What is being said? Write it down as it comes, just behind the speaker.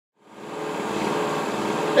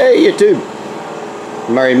Hey YouTube,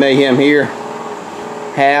 Mayhem here.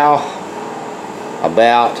 How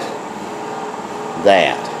about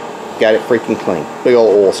that? Got it freaking clean. Big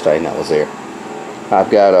old oil stain that was there. I've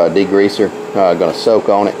got a degreaser. Gonna soak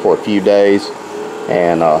on it for a few days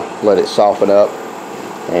and let it soften up,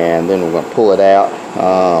 and then we're gonna pull it out.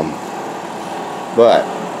 But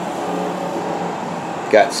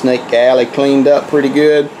got Snake Alley cleaned up pretty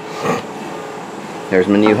good. There's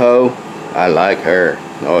my new hoe. I like her.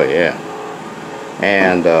 Oh yeah.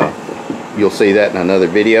 And you'll see that in another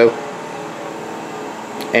video.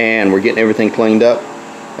 And we're getting everything cleaned up.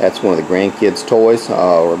 That's one of the grandkids' toys.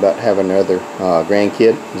 We're about to have another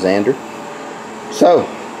grandkid, Xander. So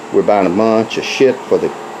we're buying a bunch of shit for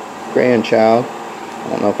the grandchild. I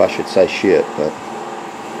don't know if I should say shit, but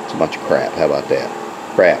it's a bunch of crap. How about that?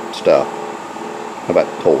 Crap stuff. How about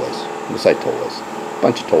toys? We'll say toys. A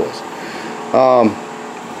bunch of toys.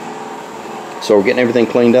 So we're getting everything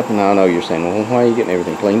cleaned up, and I know you're saying, well, why are you getting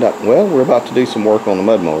everything cleaned up? Well, we're about to do some work on the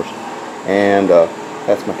mud mowers, and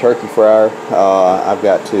that's my turkey fryer. I've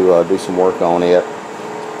got to do some work on it.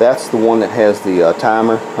 That's the one that has the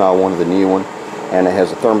timer, one of the new one, and it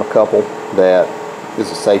has a thermocouple that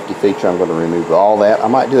is a safety feature. I'm going to remove all that. I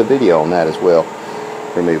might do a video on that as well.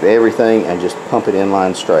 Remove everything and just pump it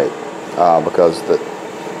inline straight, because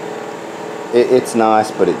it's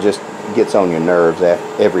nice, but it just gets on your nerves.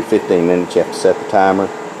 Every 15 minutes you have to set the timer,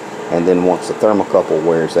 and then once the thermocouple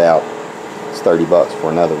wears out, it's 30 bucks for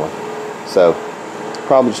another one. So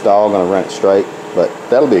probably just all going to run it straight, but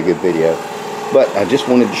that'll be a good video. But I just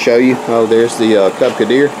wanted to show you. Oh, there's the Cub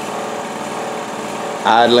Cadir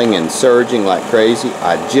idling and surging like crazy.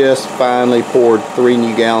 I just finally poured 3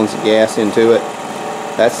 new gallons of gas into it.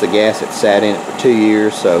 That's the gas that sat in it for 2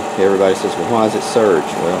 years. So everybody says, well, why does it surge?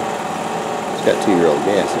 Well, it's got 2-year-old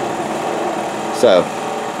gas in it. So,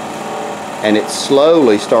 and it's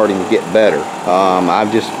slowly starting to get better. I've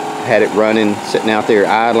just had it running, sitting out there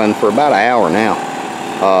idling for about an hour now.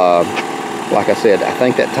 Like I said, I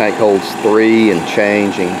think that tank holds 3 and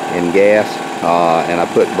change in gas, and I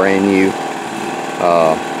put brand new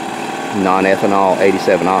non-ethanol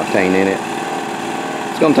 87 octane in it.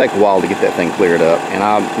 It's going to take a while to get that thing cleared up, and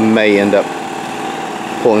I may end up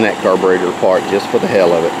pulling that carburetor apart just for the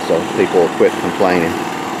hell of it, so people will quit complaining.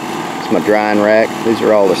 My drying rack. These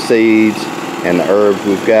are all the seeds and the herbs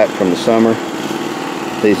we've got from the summer.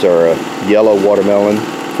 These are a yellow watermelon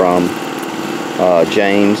from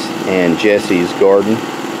James and Jesse's garden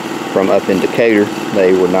from up in Decatur.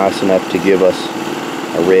 They were nice enough to give us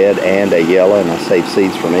a red and a yellow, and I saved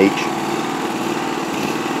seeds from each.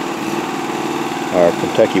 Our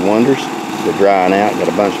Kentucky Wonders, they're drying out. Got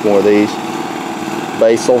a bunch more of these.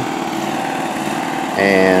 Basil,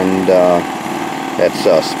 and that's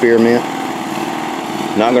spearmint.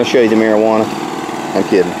 Not going to show you the marijuana. I'm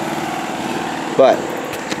kidding. But,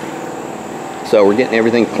 so we're getting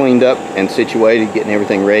everything cleaned up and situated, getting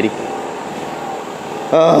everything ready.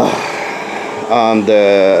 The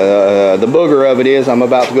booger of it is I'm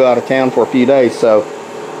about to go out of town for a few days, so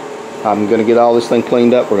I'm going to get all this thing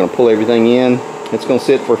cleaned up. We're going to pull everything in. It's going to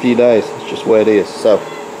sit for a few days. It's just the way it is. So,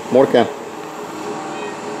 more to come.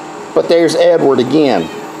 But there's Edward again.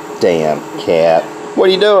 Damn cat. What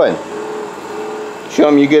are you doing? Show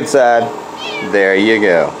him your good side. There you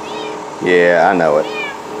go. Yeah, I know it.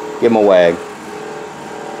 Give him a wag.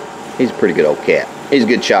 He's a pretty good old cat. He's a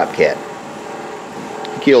good shop cat.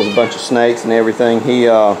 He kills a bunch of snakes and everything. He,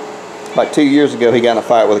 like 2 years ago, he got in a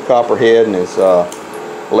fight with a copperhead, and his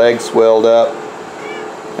leg swelled up.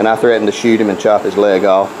 And I threatened to shoot him and chop his leg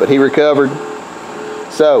off, but he recovered.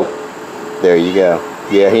 So, there you go.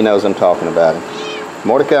 Yeah, he knows I'm talking about him.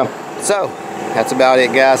 More to come. So, that's about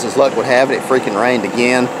it, guys. As luck would have it, it freaking rained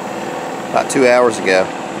again about 2 hours ago.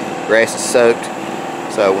 Grass is soaked,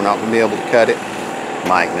 so we're not going to be able to cut it.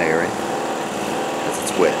 Mike Mary, because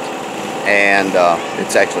it's wet. And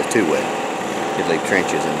it's actually too wet. It'd leave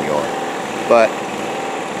trenches in the yard. But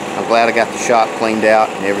I'm glad I got the shop cleaned out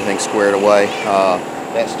and everything squared away.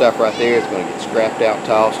 That stuff right there is going to get scrapped out and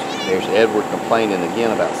tossed. There's Edward complaining again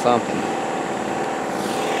about something.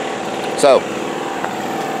 So,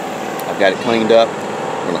 I've got it cleaned up.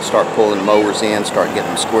 I'm going to start pulling the mowers in, start getting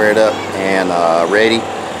them squared up and ready.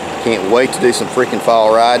 Can't wait to do some freaking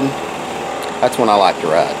fall riding. That's when I like to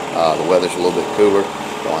ride. The weather's a little bit cooler.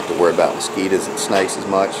 Don't have to worry about mosquitoes and snakes as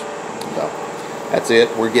much. So that's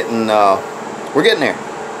it. We're getting there.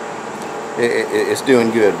 It's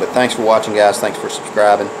doing good. But thanks for watching, guys. Thanks for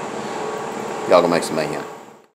subscribing. Y'all gonna make some mayhem.